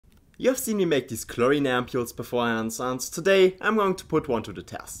You have seen me make these chlorine ampoules beforehand, and today I'm going to put one to the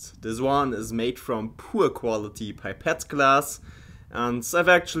test. This one is made from poor quality pipette glass, and I've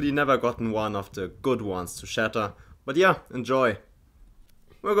actually never gotten one of the good ones to shatter, but yeah, enjoy.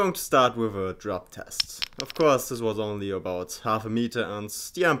 We're going to start with a drop test. Of course, this was only about half a meter and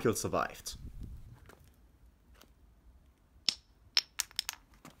the ampoule survived.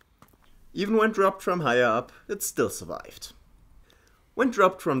 Even when dropped from higher up, it still survived. When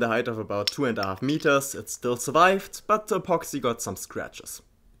dropped from the height of about 2.5 meters, it still survived, but the epoxy got some scratches.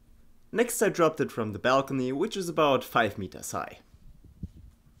 Next I dropped it from the balcony, which is about 5 meters high.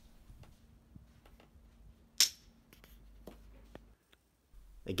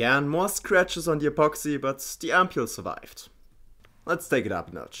 Again, more scratches on the epoxy, but the ampoule survived. Let's take it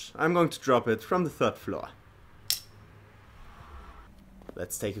up a notch. I'm going to drop it from the 3rd floor.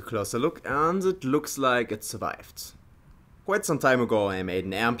 Let's take a closer look, and it looks like it survived. Quite some time ago I made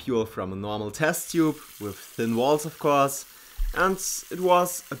an ampoule from a normal test tube, with thin walls of course, and it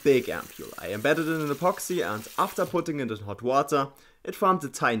was a big ampoule. I embedded it in epoxy, and after putting it in hot water, it formed a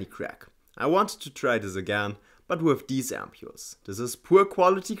tiny crack. I wanted to try this again, but with these ampoules. This is poor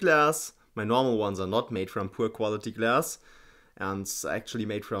quality glass. My normal ones are not made from poor quality glass, and actually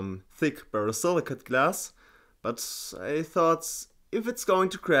made from thick borosilicate glass, but I thought if it's going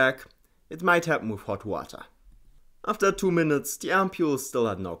to crack, it might happen with hot water. After 2 minutes, the ampoule still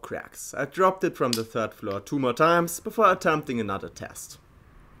had no cracks. I dropped it from the 3rd floor 2 more times before attempting another test.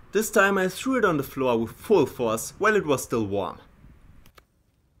 This time I threw it on the floor with full force while it was still warm.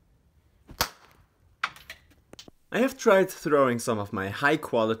 I have tried throwing some of my high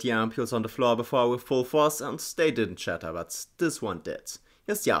quality ampoules on the floor before with full force and they didn't shatter, but this one did.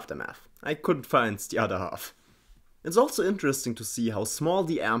 Here's the aftermath. I couldn't find the other half. It's also interesting to see how small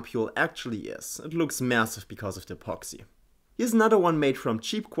the ampoule actually is. It looks massive because of the epoxy. Here's another one made from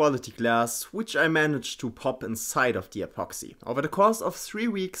cheap quality glass, which I managed to pop inside of the epoxy. Over the course of 3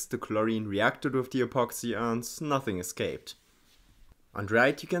 weeks the chlorine reacted with the epoxy and nothing escaped. On the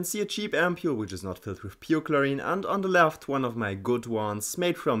right you can see a cheap ampoule which is not filled with pure chlorine, and on the left one of my good ones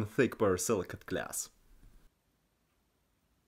made from thick borosilicate glass.